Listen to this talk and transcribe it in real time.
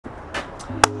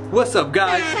What's up,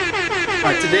 guys?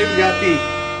 Alright, today we got the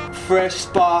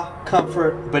FreshSpa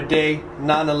Comfort Bidet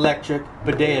Non-electric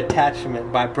Bidet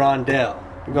Attachment by Brondell.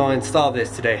 We're going to install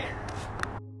this today.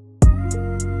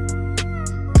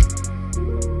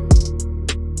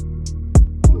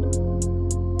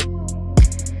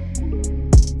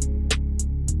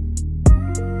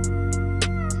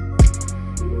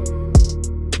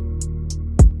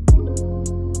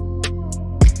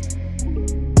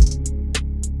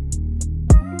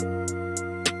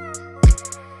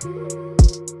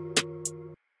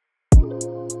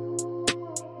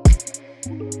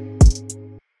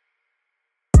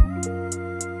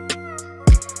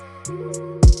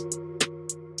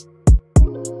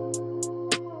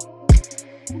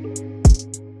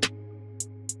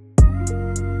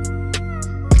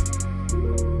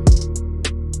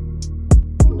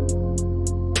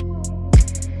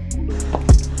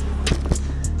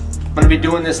 I'm gonna be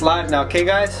doing this live now, okay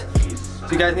guys?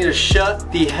 So you guys need to shut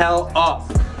the hell up.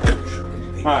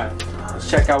 Alright, let's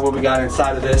check out what we got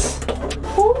inside of this.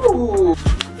 Ooh,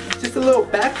 just a little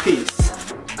back piece.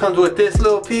 Comes with this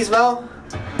little piece, Val.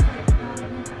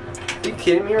 Are you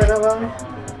kidding me right now, Val?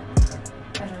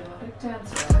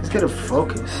 Let's get a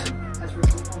focus.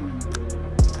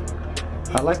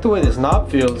 I like the way this knob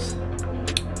feels.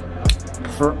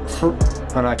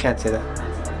 Oh no, I can't say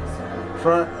that.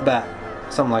 Front, back.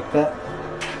 Something like that.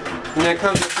 And then it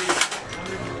comes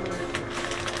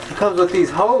with these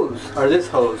hose, or this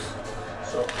hose.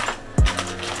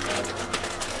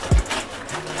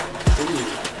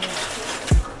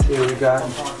 Here we got.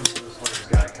 This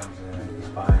guy comes in, he's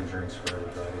buying drinks for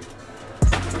everybody.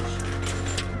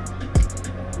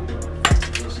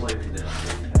 This lady did.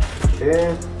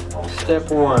 Okay. Step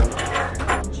one.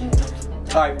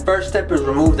 Alright, first step is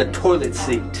remove the toilet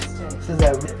seat. This is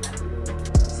that.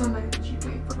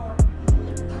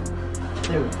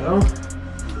 There we go.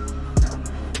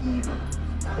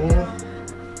 Yeah.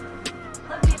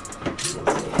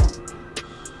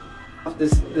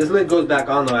 This lid goes back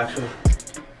on though, actually.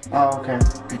 Oh, okay.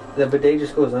 The bidet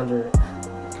just goes under it.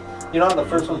 You know how the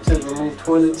first one says remove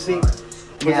toilet seat?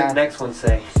 What does the next one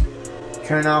say?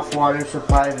 Turn off water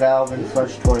supply valve and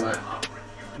flush toilet.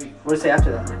 What does it say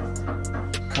after that?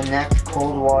 Connect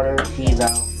cold water T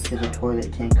valve to the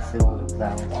toilet tank fill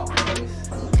valve.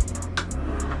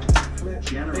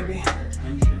 Maybe.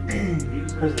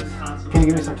 Where's this? Can you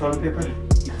give me some toilet paper?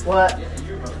 What?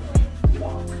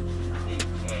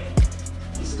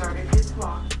 He started his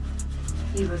walk.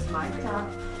 He was mic'd up.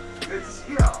 Good to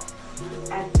see you.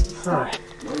 And he started.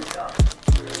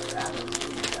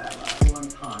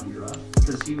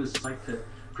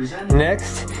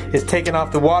 Next is taking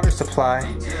off the water supply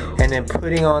and then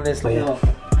putting on this lid.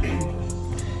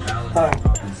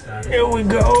 Alright, here we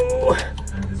go.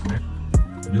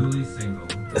 Newly single.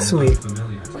 Sweet.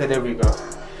 Okay, there we go.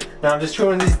 Now I'm just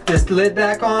throwing this lid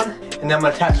back on, and then I'm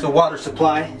gonna attach the water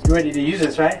supply. You ready to use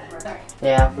this, right?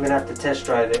 Yeah. We're gonna have to test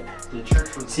drive it.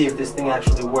 See if this thing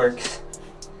actually works.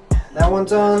 That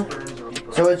one's on.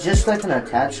 So it's just like an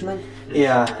attachment?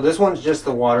 Yeah, this one's just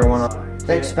the water one.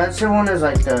 The expensive one is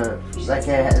like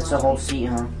it's a whole seat,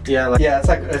 huh? Yeah,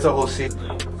 it's a whole seat.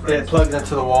 It plugs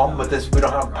into the wall, but we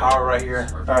don't have power right here.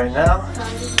 All right, now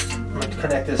I'm gonna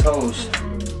connect this hose.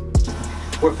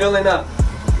 We're filling up.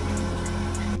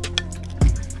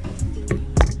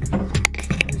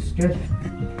 It's good.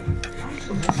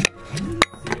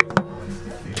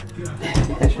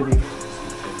 That should be.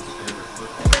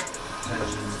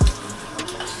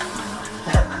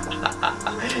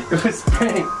 It was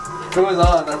spraying. It was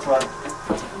on, that's why.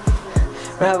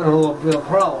 We're having a little bit of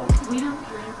problem.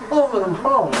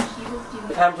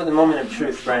 Time for the moment of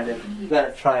truth, Brandon. You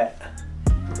gotta try it.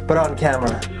 But on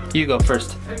camera. You go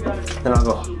first. Then I'll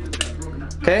go.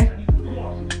 Okay?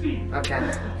 Okay.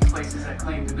 Places that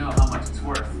claim to know how much it's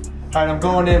worth. Alright, I'm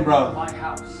going in, bro. My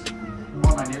house,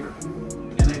 or my neighborhood.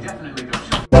 And they definitely don't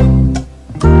show.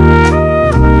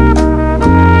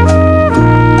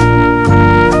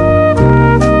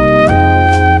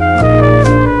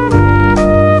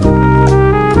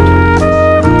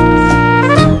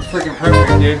 Freaking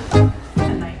perfect, dude.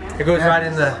 It goes right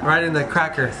in the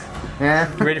cracker. Yeah.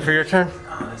 You ready for your turn?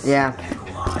 Yeah.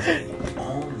 Okay.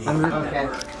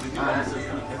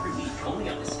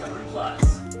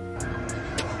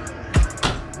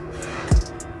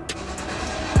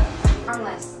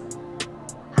 Harmless.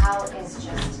 Hal is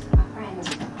just a friend.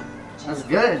 That's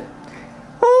good.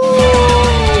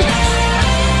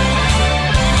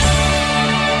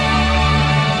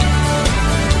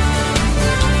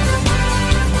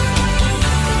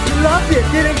 You loved it,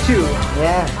 didn't you?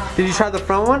 Yeah. Did you try the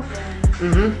front one?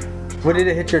 Mm-hmm. What did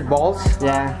it hit your balls?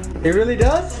 Yeah. It really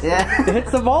does? Yeah. It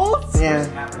hits the balls? Yeah.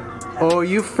 Oh,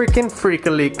 you freaking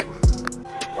freak-a-leak.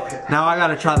 Now I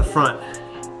gotta try the front.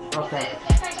 Okay.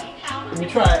 Let me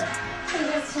try it.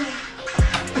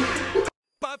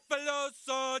 Buffalo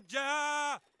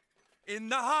soldier in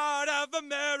the heart of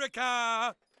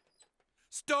America,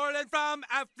 stolen from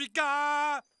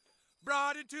Africa,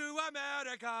 brought into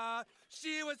America.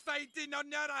 She was fighting on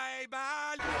the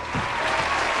rival.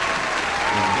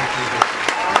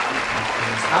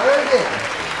 How is it?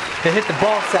 It hit the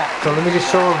ball sack, so let me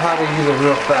just show them how to use it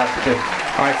real fast too.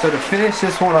 Alright, so to finish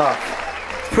this one off,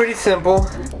 it's pretty simple,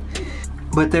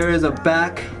 but there is a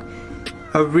back,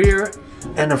 a rear,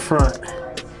 and a front.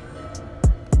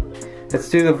 Let's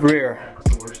do the rear.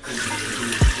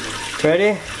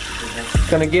 Ready? It's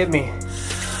gonna get me.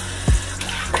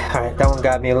 Alright, that one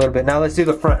got me a little bit. Now let's do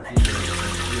the front.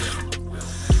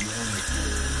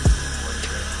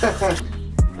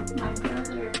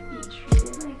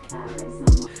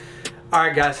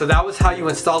 Alright guys, so that was how you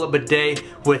install a bidet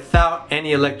without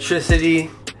any electricity.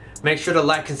 Make sure to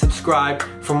like and subscribe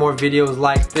for more videos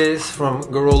like this from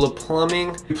Gorilla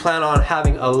Plumbing. We plan on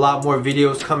having a lot more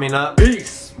videos coming up.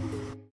 Peace!